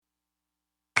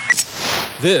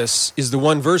This is the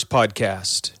One Verse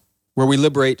Podcast, where we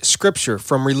liberate Scripture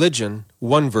from religion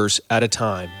one verse at a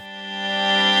time.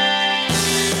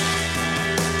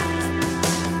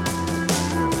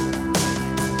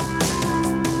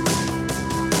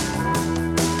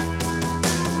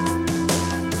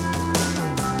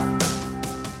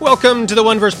 Welcome to the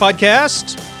One Verse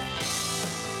Podcast.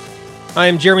 I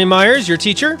am Jeremy Myers, your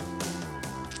teacher.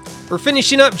 We're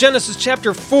finishing up Genesis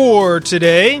chapter 4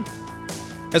 today.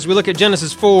 As we look at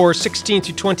Genesis 4, 16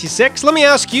 through 26, let me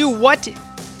ask you, what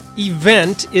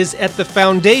event is at the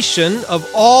foundation of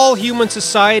all human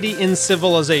society and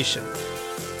civilization?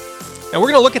 Now,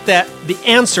 we're going to look at the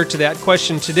answer to that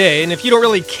question today. And if you don't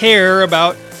really care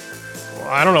about,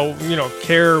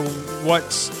 care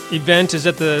what event is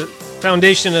at the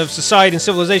foundation of society and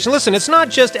civilization, listen, it's not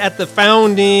just at the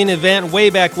founding event way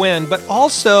back when, but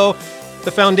also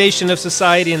the foundation of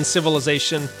society and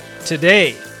civilization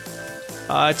today.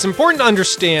 It's important to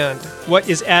understand what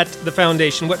is at the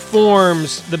foundation, what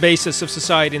forms the basis of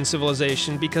society and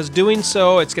civilization, because doing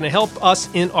so, it's going to help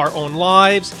us in our own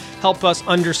lives, help us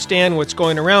understand what's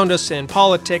going around us in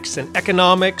politics and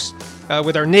economics,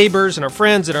 with our neighbors and our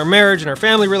friends and our marriage and our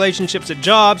family relationships, at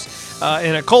jobs,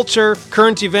 in a culture,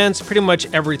 current events, pretty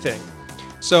much everything.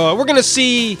 So we're going to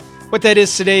see what that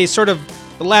is today, sort of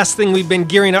the last thing we've been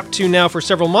gearing up to now for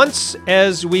several months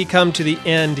as we come to the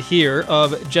end here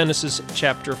of Genesis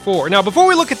chapter 4. Now, before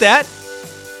we look at that,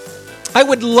 I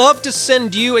would love to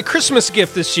send you a Christmas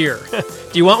gift this year.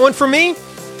 Do you want one from me?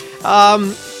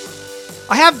 I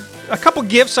have a couple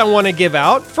gifts I want to give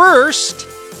out. First,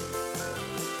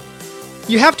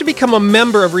 you have to become a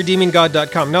member of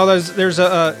RedeemingGod.com. Now, it's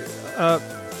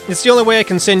the only way I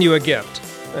can send you a gift.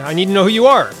 I need to know who you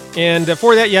are. And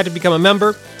for that, you have to become a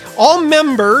member. All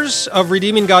members of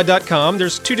RedeemingGod.com,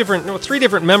 there's three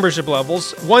different membership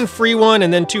levels, one free one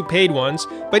and then two paid ones.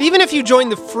 But even if you join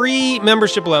the free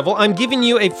membership level, I'm giving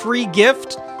you a free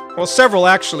gift, well, several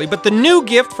actually, but the new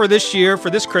gift for this year, for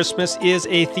this Christmas, is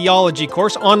a theology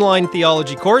course, online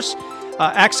theology course,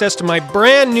 access to my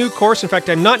brand new course. In fact,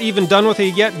 I'm not even done with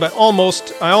it yet, but I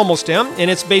almost am, and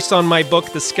it's based on my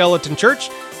book, The Skeleton Church.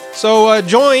 So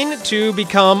join to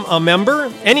become a member,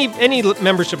 any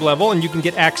membership level, and you can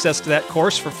get access to that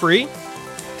course for free.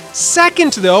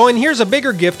 Second, though, and here's a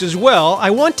bigger gift as well, I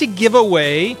want to give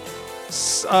away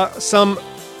some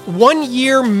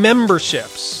one-year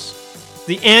memberships,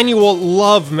 the annual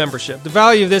Love membership. The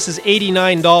value of this is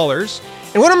 $89.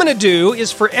 And what I'm going to do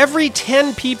is for every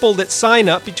 10 people that sign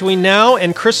up between now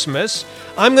and Christmas,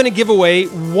 I'm going to give away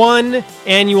one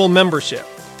annual membership.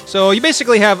 So you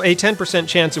basically have a 10%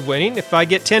 chance of winning. If I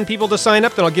get 10 people to sign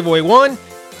up, then I'll give away one.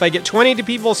 If I get 20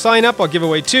 people to sign up, I'll give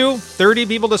away two. 30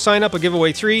 people to sign up, I'll give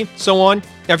away three, so on.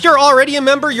 Now, if you're already a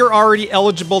member, you're already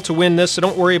eligible to win this, so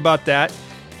don't worry about that.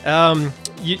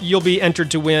 You'll be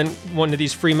entered to win one of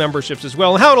these free memberships as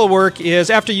well. And how it'll work is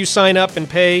after you sign up and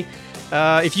pay,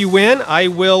 if you win, I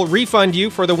will refund you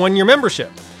for the one-year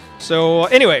membership. So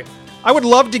anyway, I would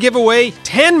love to give away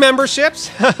 10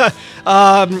 memberships, but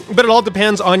it all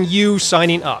depends on you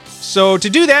signing up. So to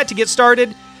do that, to get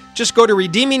started, just go to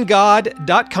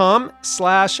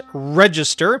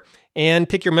redeeminggod.com/register and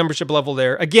pick your membership level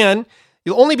there. Again,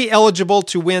 you'll only be eligible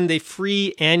to win the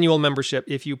free annual membership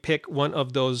if you pick one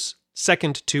of those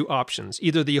second two options,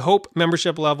 either the Hope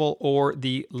membership level or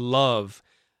the Love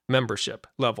membership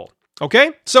level.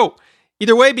 Okay? So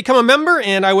either way, become a member,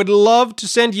 and I would love to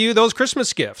send you those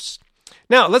Christmas gifts.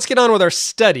 Now, let's get on with our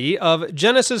study of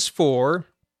Genesis 4,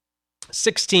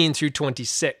 16 through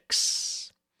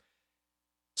 26.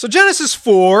 So Genesis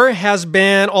 4 has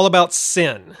been all about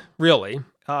sin, really.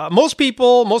 Most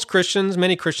people, most Christians,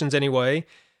 many Christians anyway,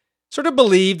 sort of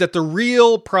believe that the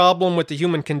real problem with the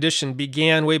human condition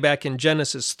began way back in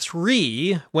Genesis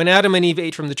 3, when Adam and Eve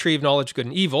ate from the tree of knowledge of good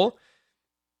and evil.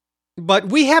 But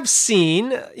we have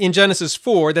seen in Genesis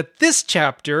 4 that this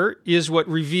chapter is what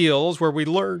reveals, where we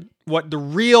learn what the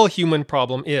real human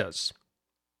problem is.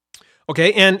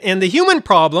 Okay, and the human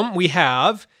problem we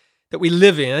have, that we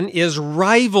live in, is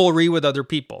rivalry with other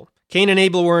people. Cain and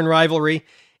Abel were in rivalry,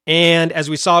 and as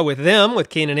we saw with them, with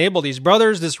Cain and Abel, these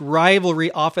brothers, this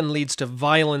rivalry often leads to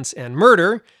violence and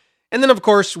murder. And then, of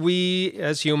course, we,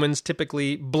 as humans,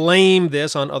 typically blame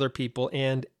this on other people,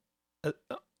 and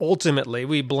ultimately,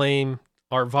 we blame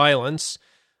our violence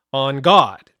on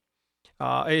God.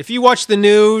 If you watch the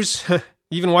news,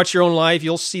 even watch your own life,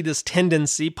 you'll see this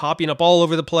tendency popping up all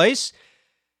over the place.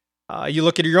 You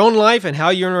look at your own life and how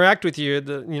you interact with your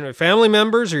family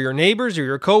members or your neighbors or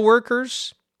your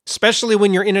coworkers, especially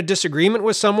when you're in a disagreement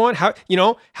with someone.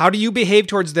 How do you behave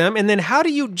towards them? And then how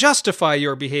do you justify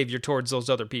your behavior towards those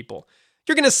other people?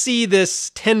 you're going to see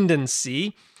this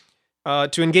tendency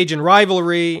to engage in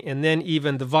rivalry and then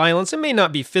even the violence. It may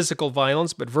not be physical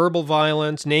violence, but verbal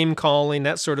violence, name-calling,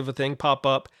 that sort of a thing pop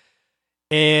up.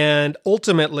 And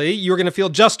ultimately, you're going to feel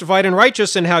justified and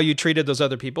righteous in how you treated those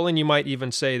other people, and you might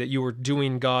even say that you were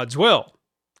doing God's will,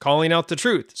 calling out the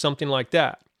truth, something like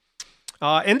that.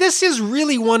 And this is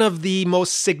really one of the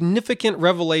most significant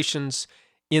revelations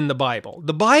in the Bible.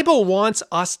 The Bible wants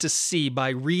us to see by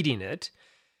reading it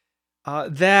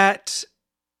that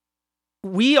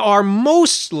we are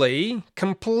mostly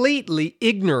completely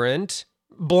ignorant,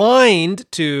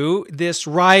 blind to this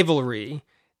rivalry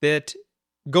that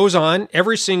goes on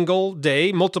every single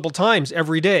day, multiple times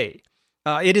every day.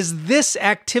 It is this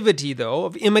activity, though,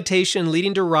 of imitation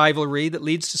leading to rivalry that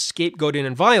leads to scapegoating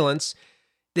and violence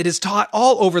that is taught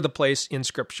all over the place in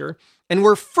Scripture. And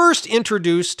we're first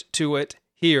introduced to it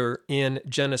here in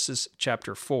Genesis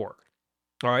chapter 4.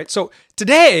 All right, so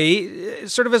today,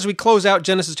 sort of as we close out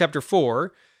Genesis chapter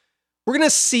 4, we're going to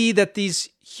see that these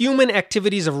human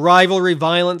activities of rivalry,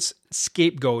 violence,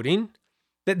 scapegoating,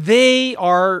 that they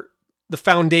are the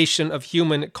foundation of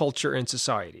human culture and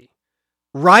society.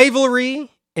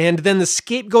 Rivalry and then the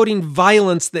scapegoating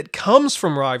violence that comes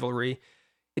from rivalry,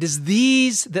 it is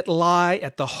these that lie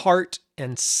at the heart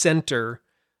and center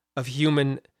of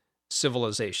human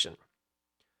civilization.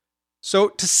 So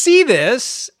to see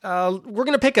this, we're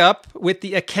going to pick up with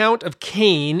the account of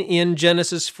Cain in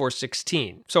Genesis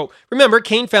 4:16. So remember,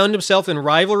 Cain found himself in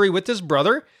rivalry with his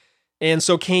brother, and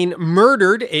so Cain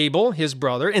murdered Abel, his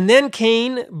brother, and then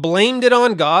Cain blamed it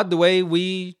on God the way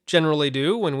we generally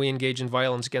do when we engage in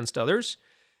violence against others.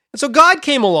 And so God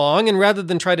came along, and rather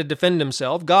than try to defend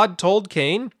himself, God told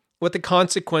Cain what the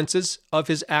consequences of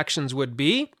his actions would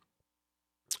be.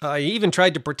 He even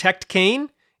tried to protect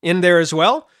Cain in there as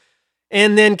well.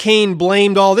 And then Cain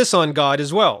blamed all this on God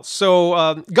as well.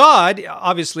 So God,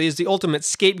 obviously, is the ultimate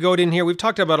scapegoat in here. We've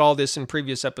talked about all this in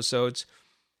previous episodes.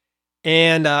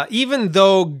 And even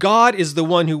though God is the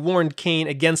one who warned Cain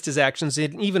against his actions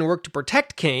and even worked to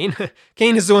protect Cain,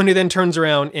 Cain is the one who then turns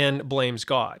around and blames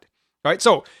God. All right,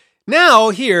 so now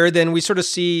here, then we sort of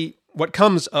see what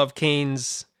comes of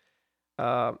Cain's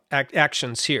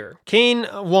actions here. Cain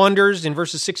wanders in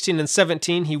verses 16 and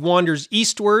 17. He wanders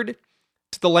eastward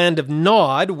to the land of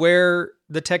Nod, where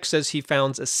the text says he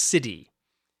founds a city.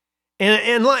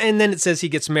 And then it says he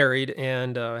gets married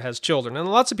and has children.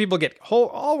 And lots of people get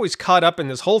always caught up in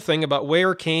this whole thing about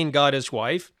where Cain got his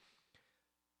wife.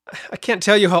 I can't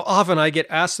tell you how often I get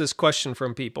asked this question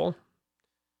from people.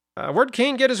 Where'd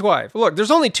Cain get his wife? Look,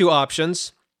 there's only two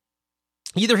options.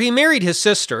 Either he married his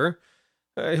sister,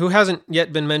 who hasn't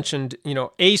yet been mentioned,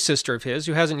 a sister of his,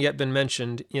 who hasn't yet been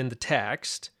mentioned in the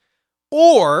text,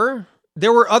 or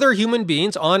there were other human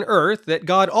beings on earth that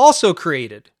God also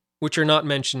created, which are not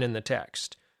mentioned in the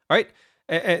text. All right?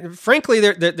 And frankly,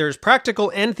 there's practical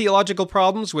and theological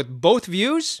problems with both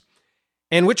views.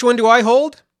 And which one do I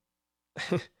hold?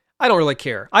 I don't really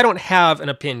care. I don't have an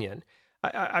opinion.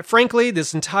 I frankly,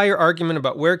 this entire argument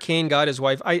about where Cain got his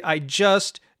wife, I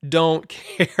just don't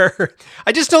care.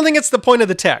 I just don't think it's the point of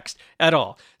the text at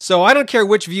all. So I don't care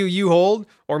which view you hold,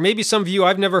 or maybe some view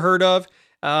I've never heard of.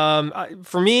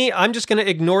 For me, I'm just going to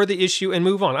ignore the issue and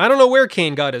move on. I don't know where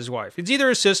Cain got his wife. It's either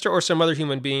his sister or some other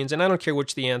human beings, and I don't care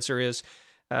which the answer is.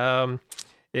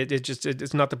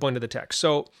 It's not the point of the text.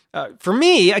 So for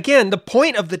me, again, the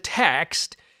point of the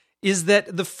text is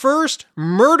that the first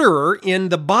murderer in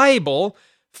the Bible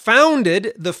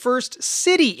founded the first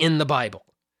city in the Bible.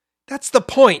 That's the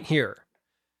point here.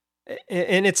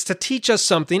 And it's to teach us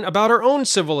something about our own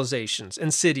civilizations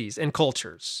and cities and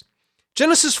cultures.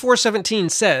 Genesis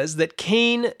 4:17 says that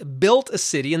Cain built a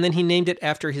city and then he named it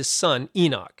after his son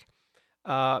Enoch.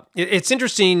 It's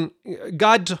interesting.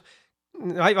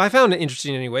 I found it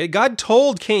interesting anyway. God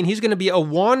told Cain he's going to be a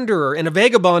wanderer and a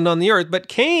vagabond on the earth, but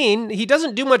Cain, he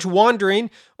doesn't do much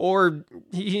wandering, or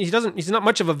he's not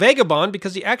much of a vagabond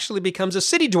because he actually becomes a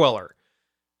city dweller,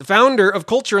 the founder of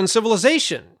culture and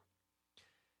civilization.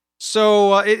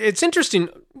 So it's interesting,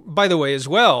 by the way, as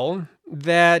well,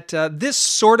 that this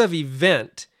sort of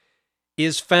event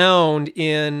is found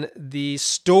in the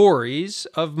stories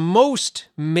of most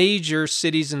major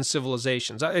cities and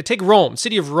civilizations. Take Rome,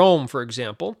 city of Rome, for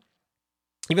example,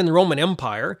 even the Roman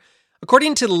Empire.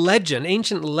 According to legend,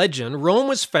 ancient legend, Rome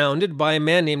was founded by a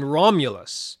man named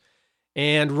Romulus.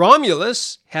 And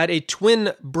Romulus had a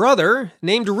twin brother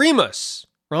named Remus.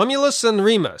 Romulus and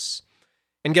Remus.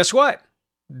 And guess what?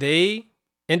 They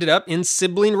ended up in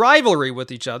sibling rivalry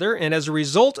with each other. And as a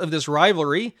result of this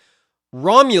rivalry,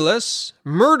 Romulus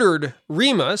murdered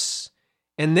Remus,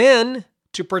 and then,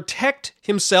 to protect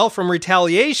himself from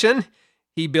retaliation,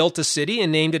 he built a city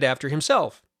and named it after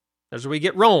himself. That's where we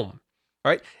get Rome.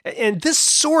 All right. And this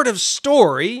sort of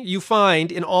story you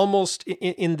find in almost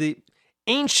in the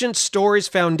ancient stories,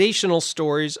 foundational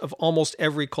stories of almost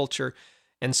every culture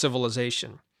and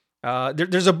civilization.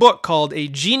 There's a book called A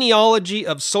Genealogy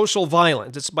of Social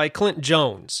Violence. It's by Clint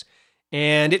Jones.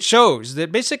 And it shows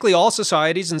that basically all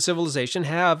societies and civilization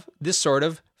have this sort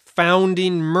of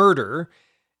founding murder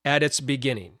at its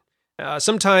beginning.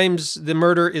 Sometimes the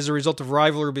murder is a result of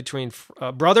rivalry between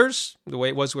brothers, the way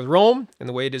it was with Rome, and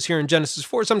the way it is here in Genesis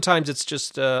 4. Sometimes it's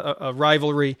just a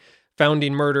rivalry,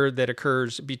 founding murder that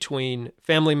occurs between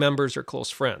family members or close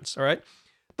friends, all right?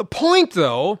 The point,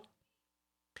 though,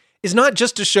 is not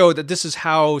just to show that this is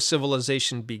how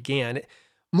civilization began.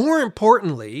 More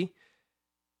importantly,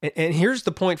 and here's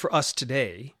the point for us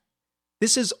today,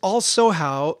 this is also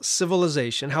how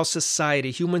civilization, how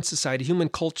society, human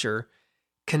culture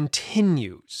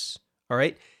continues, all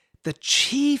right? The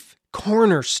chief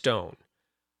cornerstone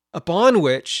upon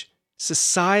which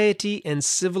society and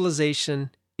civilization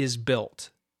is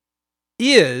built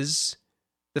is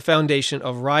the foundation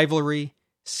of rivalry,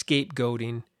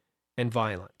 scapegoating, and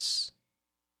violence.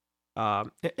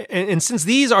 And since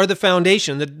these are the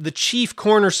foundation, the chief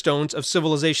cornerstones of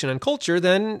civilization and culture,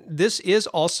 then this is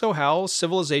also how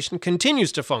civilization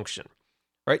continues to function,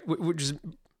 right? Which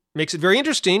makes it very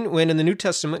interesting when in the New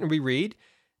Testament we read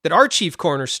that our chief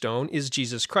cornerstone is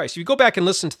Jesus Christ. If you go back and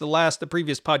listen to the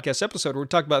previous podcast episode where we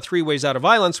talked about 3 ways out of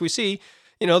violence, we see,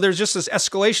 there's just this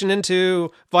escalation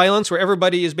into violence where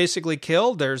everybody is basically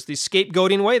killed. There's the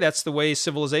scapegoating way. That's the way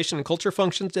civilization and culture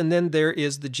functions. And then there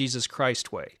is the Jesus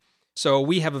Christ way. So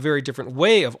we have a very different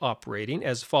way of operating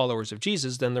as followers of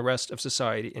Jesus than the rest of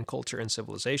society and culture and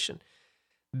civilization.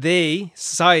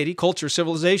 Society, culture,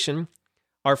 civilization,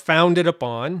 are founded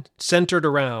upon, centered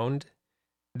around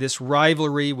this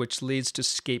rivalry which leads to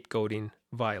scapegoating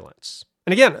violence.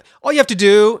 And again, all you have to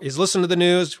do is listen to the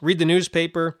news, read the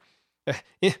newspaper,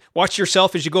 watch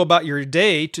yourself as you go about your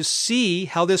day to see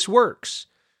how this works.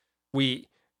 We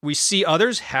see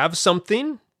others have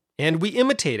something and we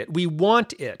imitate it. We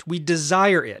want it. We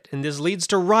desire it. And this leads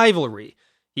to rivalry.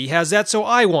 He has that, so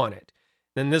I want it.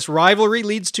 Then this rivalry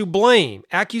leads to blame,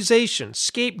 accusation,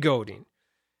 scapegoating.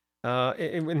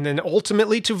 And then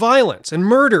ultimately to violence and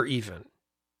murder even.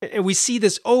 And we see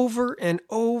this over and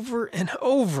over and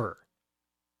over.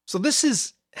 So this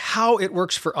is how it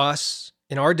works for us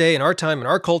in our day, in our time, in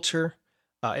our culture.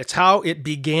 It's how it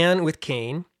began with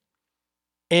Cain.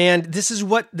 And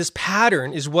this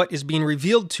pattern is what is being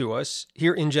revealed to us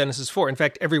here in Genesis 4. In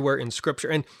fact, everywhere in Scripture.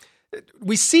 And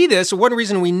we see this, one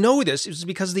reason we know this is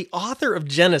because the author of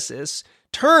Genesis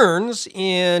turns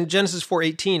in Genesis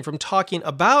 4:18 from talking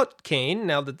about Cain,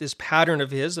 now that this pattern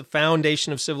of his, the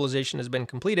foundation of civilization, has been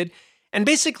completed, and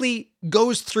basically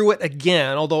goes through it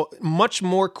again, although much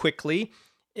more quickly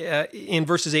in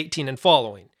verses 18 and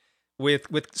following, with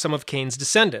some of Cain's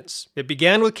descendants. It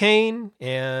began with Cain,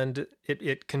 and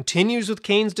it continues with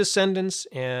Cain's descendants,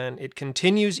 and it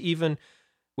continues even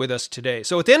with us today.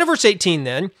 So at the end of verse 18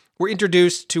 then, we're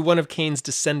introduced to one of Cain's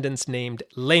descendants named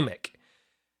Lamech.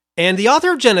 And the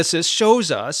author of Genesis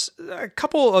shows us a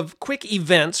couple of quick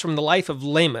events from the life of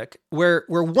Lamech, where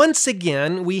once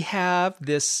again we have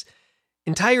this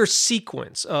entire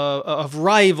sequence of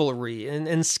rivalry and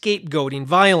scapegoating,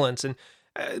 violence. And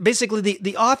basically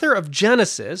the author of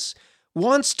Genesis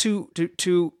wants to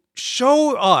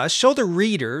show the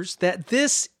readers that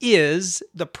this is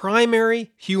the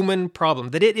primary human problem,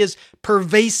 that it is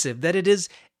pervasive, that it is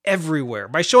everywhere.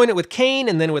 By showing it with Cain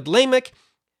and then with Lamech,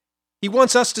 he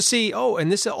wants us to see,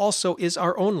 and this also is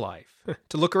our own life,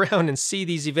 to look around and see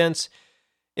these events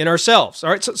in ourselves.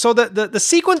 All right, so the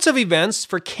sequence of events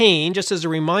for Cain, just as a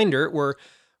reminder, were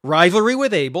rivalry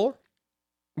with Abel,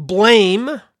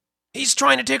 blame, he's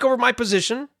trying to take over my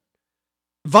position,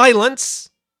 violence,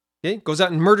 goes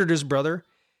out and murdered his brother,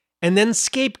 and then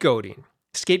scapegoating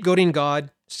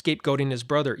God, scapegoating his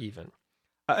brother even.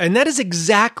 And that is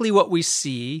exactly what we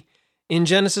see in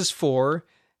Genesis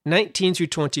 4:19 through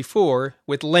 24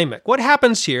 with Lamech. What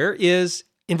happens here is,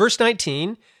 in verse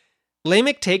 19,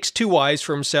 Lamech takes 2 wives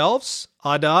for himself,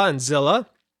 Adah and Zillah.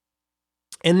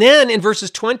 And then in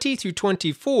verses 20 through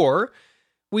 24,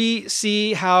 we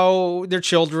see how their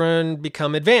children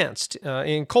become advanced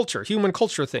in culture, human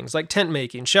culture things like tent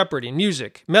making, shepherding,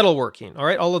 music, metalworking. All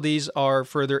right, all of these are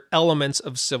further elements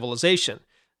of civilization,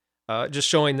 just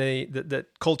showing that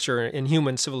culture and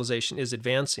human civilization is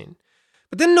advancing.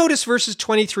 But then notice verses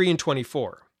 23 and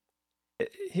 24.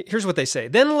 Here's what they say.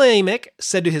 Then Lamech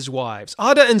said to his wives,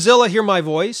 Adah and Zillah, hear my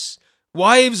voice.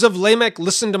 Wives of Lamech,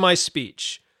 listen to my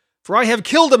speech. For I have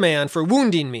killed a man for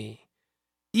wounding me.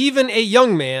 even a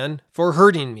young man, for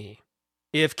hurting me.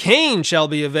 If Cain shall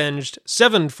be avenged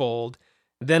sevenfold,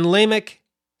 then Lamech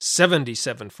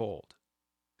 77-fold.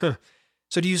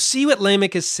 So do you see what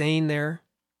Lamech is saying there?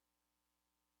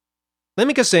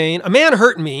 Lamech is saying, a man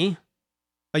hurt me,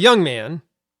 a young man,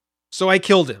 so I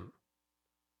killed him.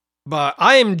 But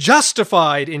I am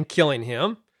justified in killing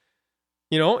him,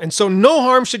 and so no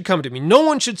harm should come to me. No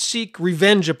one should seek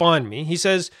revenge upon me. He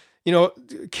says,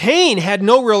 Cain had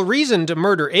no real reason to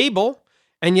murder Abel,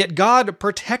 and yet God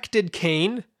protected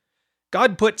Cain.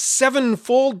 God put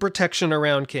sevenfold protection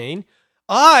around Cain.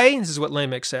 This is what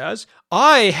Lamech says,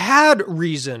 I had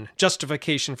reason,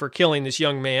 justification for killing this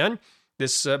young man,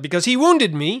 because he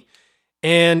wounded me,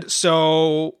 and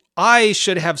so I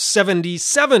should have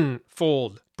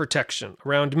 77-fold protection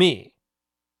around me.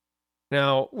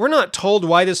 Now, we're not told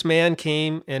why this man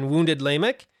came and wounded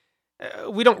Lamech.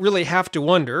 We don't really have to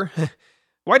wonder.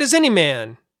 Why does any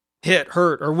man hit,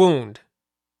 hurt, or wound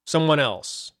someone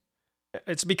else?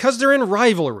 It's because they're in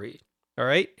rivalry, all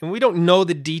right? And we don't know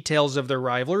the details of their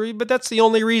rivalry, but that's the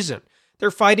only reason. They're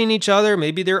fighting each other.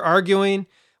 Maybe they're arguing.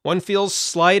 One feels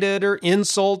slighted or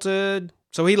insulted,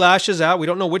 so he lashes out. We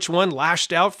don't know which one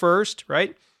lashed out first,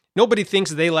 right? Nobody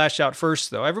thinks they lash out first,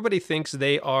 though. Everybody thinks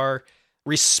they are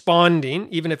responding,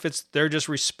 even if they're just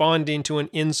responding to an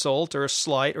insult or a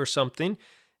slight or something.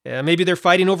 Maybe they're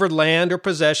fighting over land or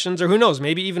possessions, or who knows,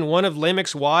 maybe even one of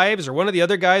Lamech's wives or one of the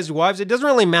other guy's wives. It doesn't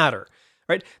really matter,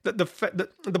 right?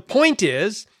 The point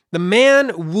is, the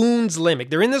man wounds Lamech.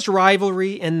 They're in this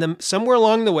rivalry, and somewhere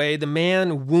along the way, the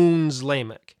man wounds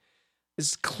Lamech.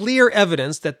 It's clear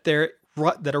evidence that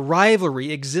a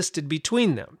rivalry existed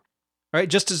between them, right?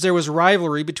 Just as there was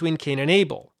rivalry between Cain and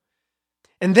Abel.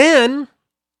 And then,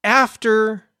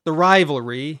 after the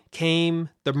rivalry, came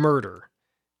the murder,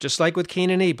 just like with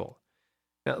Cain and Abel.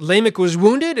 Now, Lamech was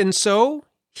wounded, and so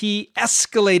he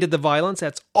escalated the violence.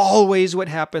 That's always what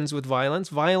happens with violence.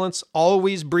 Violence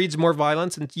always breeds more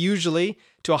violence, and usually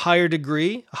to a higher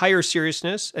degree, a higher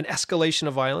seriousness, an escalation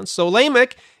of violence. So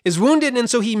Lamech is wounded, and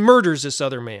so he murders this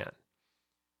other man.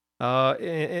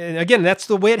 And again, that's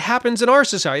the way it happens in our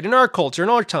society, in our culture, in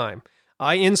our time.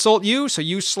 I insult you, so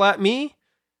you slap me.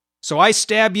 So I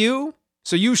stab you,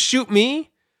 so you shoot me.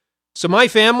 So my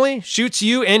family shoots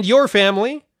you and your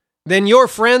family. Then your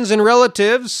friends and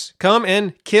relatives come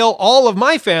and kill all of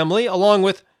my family along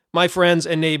with my friends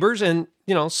and neighbors, and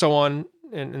so on.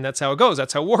 And that's how it goes.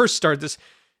 That's how wars start. This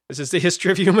is the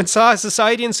history of human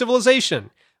society and civilization.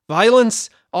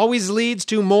 Violence always leads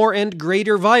to more and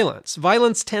greater violence.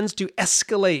 Violence tends to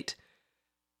escalate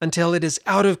until it is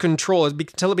out of control,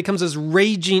 until it becomes this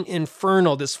raging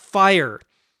inferno, this fire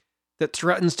that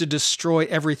threatens to destroy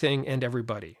everything and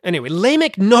everybody. Anyway,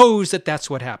 Lamech knows that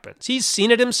that's what happens. He's seen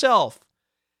it himself,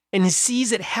 and he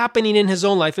sees it happening in his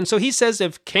own life. And so he says,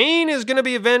 if Cain is going to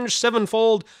be avenged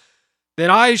sevenfold,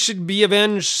 then I should be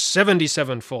avenged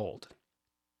 77-fold.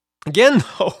 Again,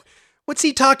 though, what's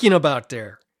he talking about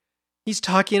there? He's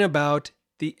talking about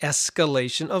the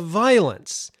escalation of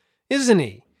violence, isn't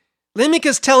he? Lamech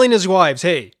is telling his wives,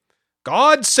 hey,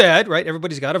 God said, right?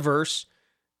 Everybody's got a verse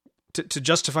to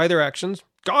justify their actions.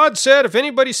 God said if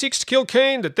anybody seeks to kill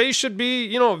Cain, that they should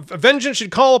be, vengeance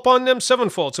should call upon them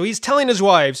sevenfold. So he's telling his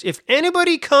wives, if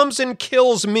anybody comes and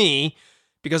kills me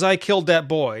because I killed that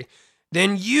boy,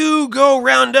 then you go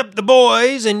round up the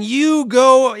boys and you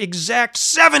go exact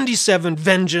 77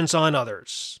 vengeance on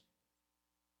others.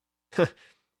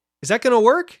 Is that going to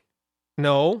work?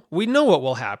 No, we know what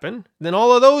will happen. Then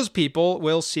all of those people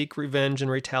will seek revenge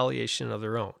and retaliation of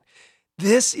their own.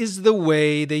 This is the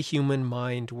way the human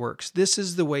mind works. This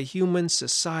is the way human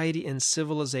society and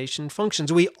civilization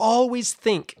functions. We always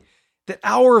think that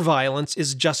our violence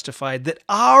is justified, that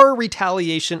our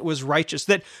retaliation was righteous,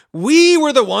 that we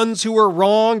were the ones who were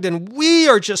wronged, and we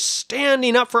are just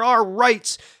standing up for our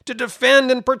rights to defend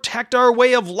and protect our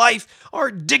way of life, our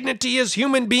dignity as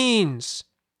human beings,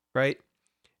 right?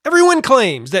 Everyone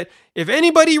claims that if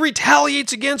anybody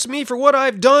retaliates against me for what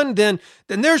I've done, then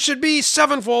there should be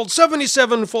sevenfold,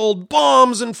 77-fold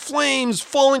bombs and flames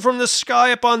falling from the sky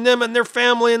upon them and their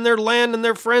family and their land and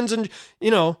their friends. And,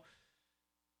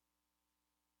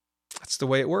 that's the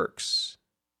way it works.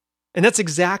 And that's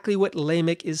exactly what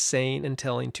Lamech is saying and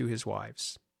telling to his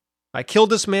wives. I killed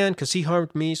this man because he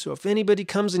harmed me, so if anybody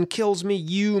comes and kills me,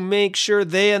 you make sure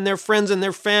they and their friends and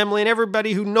their family and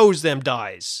everybody who knows them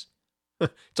dies.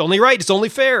 It's only right. It's only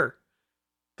fair.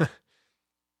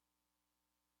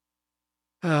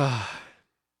 By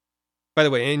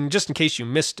the way, and just in case you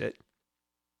missed it,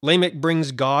 Lamech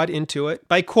brings God into it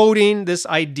by quoting this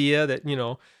idea that,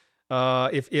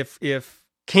 if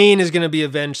Cain is going to be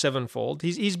avenged sevenfold.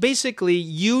 He's basically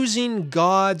using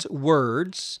God's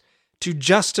words to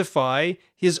justify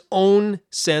his own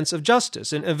sense of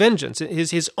justice and vengeance,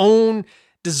 his own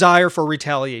desire for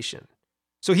retaliation.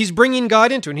 So he's bringing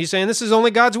God into it, and he's saying this is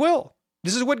only God's will.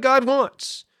 This is what God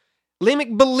wants.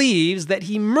 Lamech believes that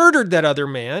he murdered that other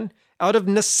man out of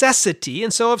necessity,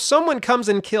 and so if someone comes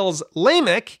and kills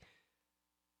Lamech,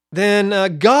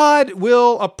 then God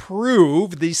will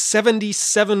approve the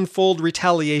 77-fold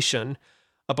retaliation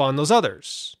upon those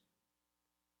others.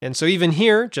 And so even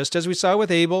here, just as we saw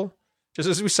with Abel, just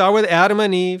as we saw with Adam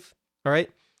and Eve, all right,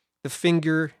 the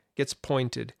finger gets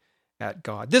pointed at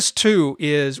God. This too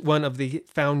is one of the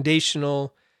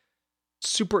foundational,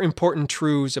 super important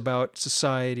truths about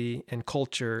society and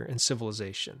culture and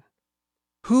civilization.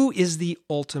 Who is the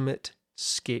ultimate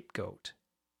scapegoat?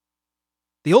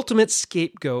 The ultimate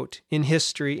scapegoat in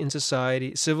history, in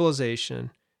society,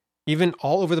 civilization, even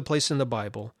all over the place in the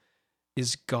Bible,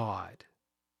 is God.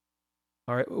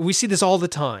 All right, we see this all the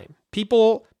time.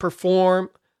 People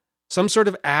perform some sort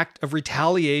of act of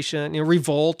retaliation,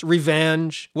 revolt,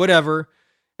 revenge, whatever,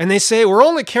 and they say, we're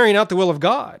only carrying out the will of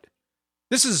God.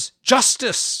 This is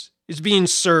justice is being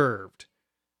served.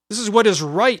 This is what is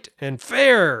right and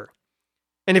fair.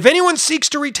 And if anyone seeks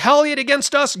to retaliate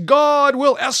against us, God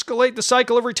will escalate the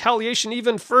cycle of retaliation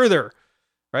even further,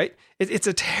 right? It's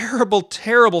a terrible,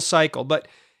 terrible cycle, but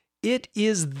it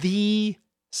is the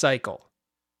cycle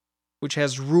which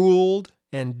has ruled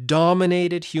and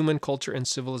dominated human culture and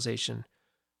civilization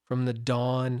from the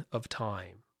dawn of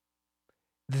time.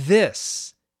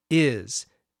 This is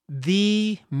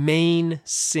the main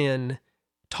sin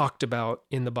talked about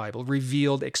in the Bible,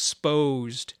 revealed,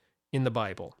 exposed in the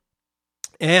Bible.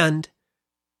 And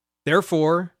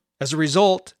therefore, as a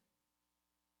result,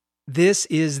 this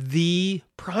is the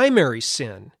primary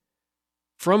sin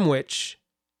from which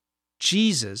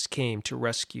Jesus came to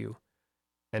rescue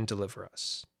and deliver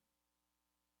us.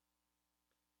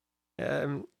 We're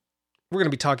going to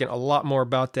be talking a lot more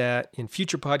about that in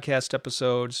future podcast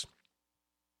episodes.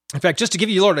 In fact, just to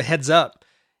give you a little heads up,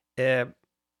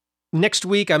 next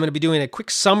week I'm going to be doing a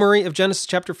quick summary of Genesis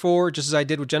chapter 4, just as I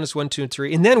did with Genesis 1, 2, and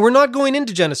 3. And then we're not going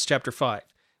into Genesis chapter 5.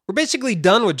 We're basically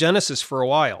done with Genesis for a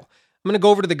while. I'm going to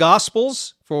go over to the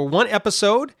Gospels for one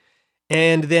episode,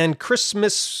 and then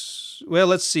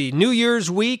New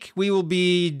Year's week, we will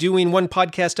be doing one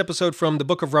podcast episode from the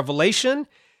book of Revelation.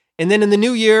 And then in the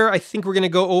new year, I think we're going to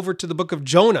go over to the book of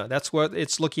Jonah. That's what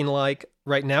it's looking like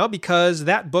right now, because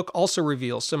that book also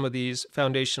reveals some of these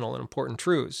foundational and important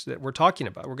truths that we're talking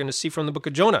about. We're going to see from the book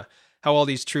of Jonah how all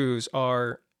these truths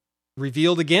are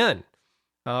revealed again,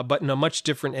 but in a much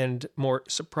different and more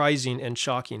surprising and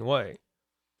shocking way.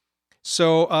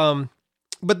 So,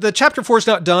 but the chapter 4 is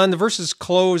not done.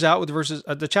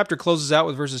 The chapter closes out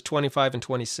with verses 25 and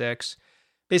 26.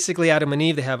 Basically, Adam and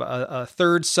Eve, they have a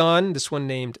third son, this one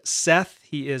named Seth.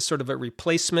 He is sort of a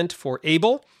replacement for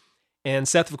Abel. And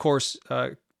Seth, of course,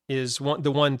 is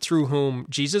the one through whom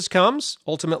Jesus comes,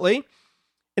 ultimately.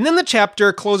 And then the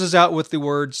chapter closes out with the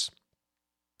words,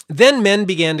 "Then men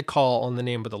began to call on the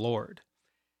name of the Lord."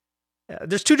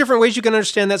 There's two different ways you can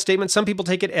understand that statement. Some people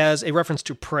take it as a reference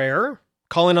to prayer,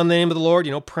 calling on the name of the Lord,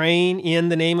 praying in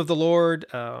the name of the Lord,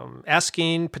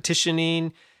 asking,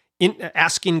 petitioning,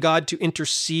 asking God to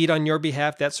intercede on your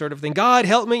behalf, that sort of thing. God,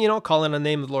 help me, calling on the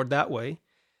name of the Lord that way.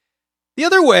 The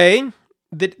other way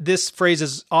that this phrase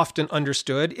is often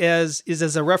understood is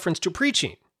as a reference to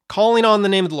preaching, calling on the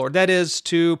name of the Lord. That is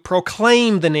to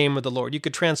proclaim the name of the Lord. You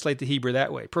could translate the Hebrew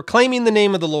that way. Proclaiming the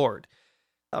name of the Lord.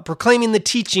 Proclaiming the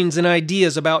teachings and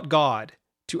ideas about God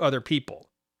to other people.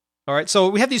 All right, so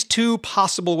we have these two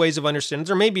possible ways of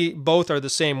understanding, or maybe both are the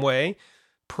same way.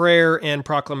 Prayer and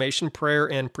proclamation, prayer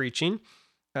and preaching,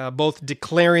 both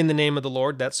declaring the name of the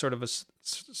Lord. That's sort of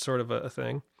a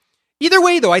thing. Either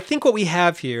way, though, I think what we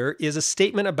have here is a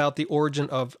statement about the origin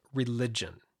of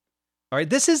religion. All right,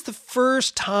 this is the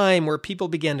first time where people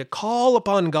began to call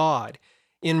upon God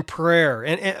in prayer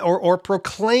or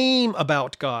proclaim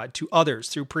about God to others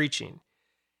through preaching.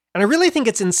 And I really think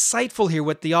it's insightful here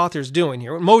what the author's doing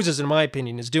here, what Moses, in my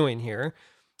opinion, is doing here,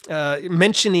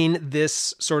 mentioning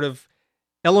this sort of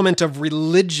element of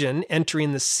religion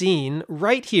entering the scene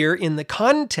right here in the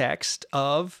context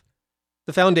of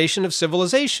the foundation of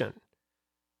civilization.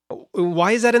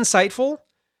 Why is that insightful?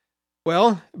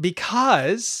 Well,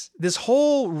 because this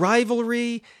whole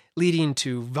rivalry leading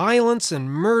to violence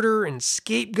and murder and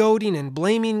scapegoating and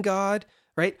blaming God,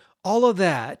 right? All of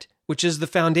that, which is the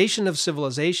foundation of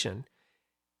civilization,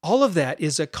 all of that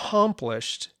is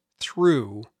accomplished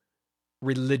through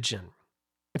religion.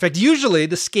 In fact, usually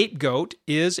the scapegoat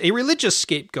is a religious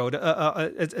scapegoat.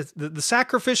 The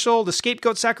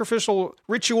scapegoat sacrificial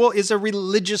ritual is a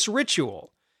religious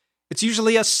ritual. It's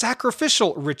usually a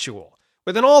sacrificial ritual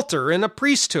with an altar and a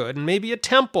priesthood and maybe a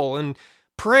temple and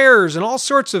prayers and all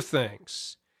sorts of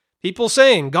things. People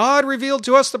saying, God revealed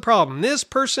to us the problem. This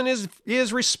person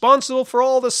is responsible for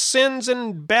all the sins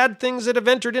and bad things that have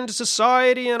entered into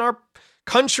society and our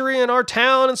country and our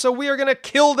town, and so we are going to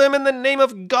kill them in the name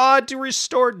of God to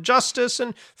restore justice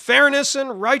and fairness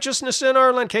and righteousness in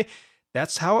our land. Okay,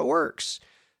 that's how it works.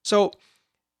 So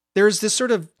there's this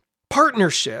sort of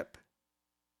partnership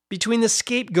between the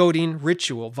scapegoating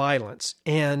ritual violence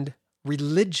and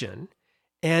religion,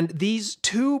 and these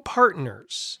two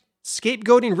partners,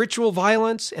 scapegoating ritual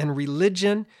violence and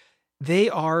religion, they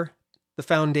are the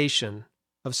foundation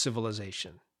of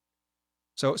civilization.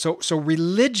 So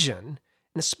religion,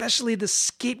 and especially the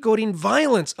scapegoating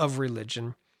violence of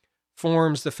religion,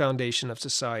 forms the foundation of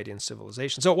society and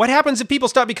civilization. So what happens if people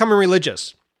stop becoming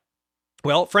religious?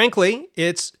 Well, frankly,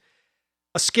 it's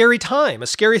a scary time, a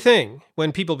scary thing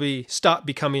when people stop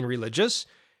becoming religious.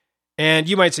 And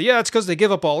you might say, yeah, it's because they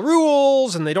give up all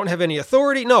rules and they don't have any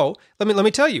authority. No, let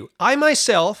me tell you, I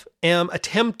myself am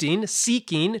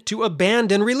seeking to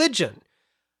abandon religion.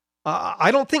 I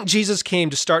don't think Jesus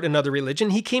came to start another religion.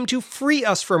 He came to free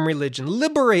us from religion,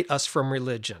 liberate us from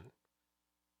religion.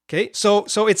 Okay, so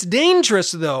it's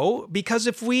dangerous, though, because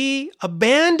if we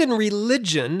abandon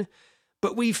religion,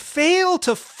 but we fail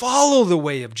to follow the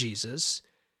way of Jesus,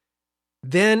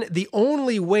 then the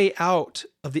only way out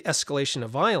of the escalation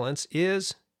of violence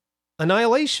is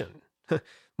annihilation.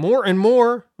 More and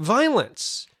more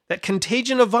violence, that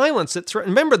contagion of violence that threatens.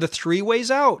 Remember the three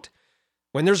ways out.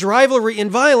 When there's rivalry in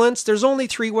violence, there's only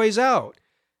three ways out.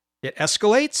 It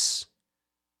escalates,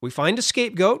 we find a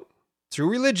scapegoat through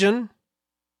religion,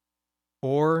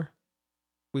 or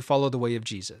we follow the way of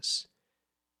Jesus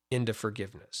into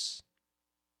forgiveness.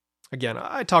 Again,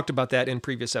 I talked about that in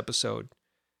previous episode,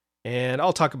 and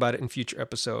I'll talk about it in future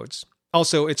episodes.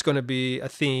 Also, it's going to be a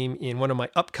theme in one of my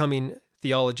upcoming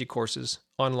theology courses,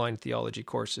 online theology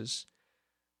courses.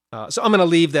 So I'm going to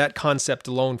leave that concept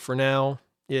alone for now.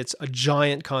 It's a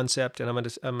giant concept, and I'm going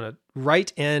to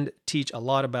write and teach a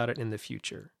lot about it in the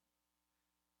future.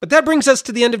 But that brings us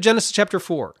to the end of Genesis chapter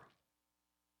 4.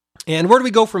 And where do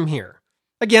we go from here?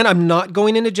 Again, I'm not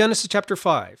going into Genesis chapter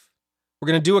 5. We're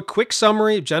going to do a quick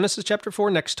summary of Genesis chapter 4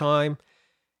 next time.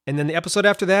 And then the episode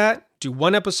after that, do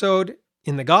one episode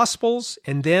in the Gospels,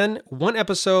 and then one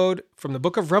episode from the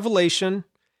book of Revelation.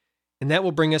 And that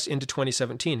will bring us into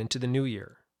 2017, into the new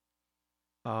year.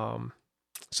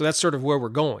 So that's sort of where we're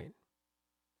going.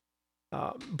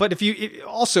 But if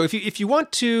you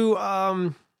want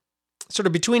to sort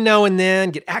of between now and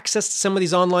then get access to some of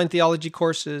these online theology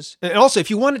courses, and also if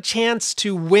you want a chance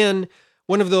to win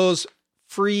one of those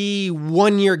free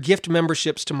 1-year gift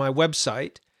memberships to my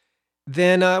website,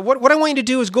 then what I want you to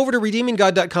do is go over to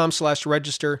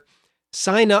redeeminggod.com/register,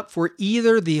 sign up for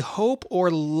either the Hope or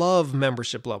Love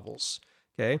membership levels.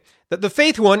 Okay, the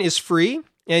Faith one is free,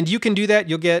 and you can do that.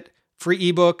 You'll get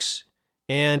free ebooks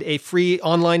and a free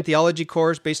online theology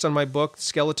course based on my book,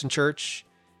 Skeleton Church.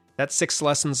 That's 6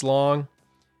 lessons long.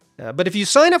 But if you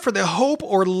sign up for the Hope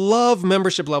or Love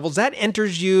membership levels, that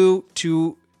enters you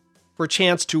for a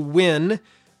chance to win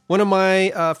one of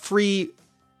my free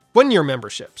 1-year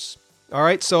memberships. All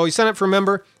right, so you sign up for a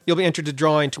member, you'll be entered to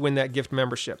drawing to win that gift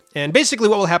membership. And basically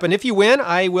what will happen, if you win,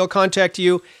 I will contact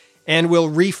you and will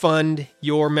refund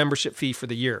your membership fee for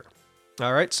the year.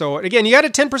 All right, so again, you got a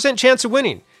 10% chance of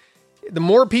winning. The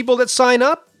more people that sign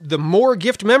up, the more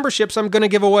gift memberships I'm going to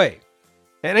give away.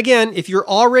 And again, if you're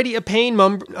already a paying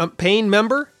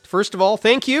member, first of all,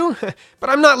 thank you, but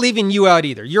I'm not leaving you out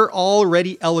either. You're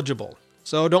already eligible,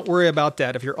 so don't worry about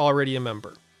that if you're already a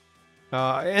member.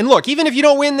 And look, even if you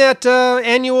don't win that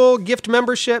annual gift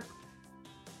membership,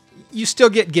 you still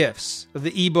get gifts of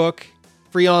the ebook,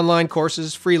 free online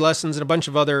courses, free lessons, and a bunch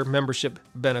of other membership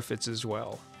benefits as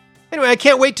well. Anyway, I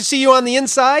can't wait to see you on the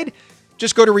inside.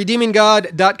 Just go to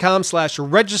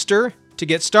redeeminggod.com/register to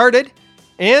get started.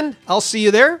 And I'll see you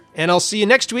there, and I'll see you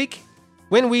next week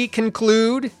when we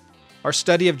conclude our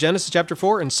study of Genesis chapter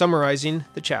 4 and summarizing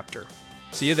the chapter.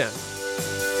 See you then.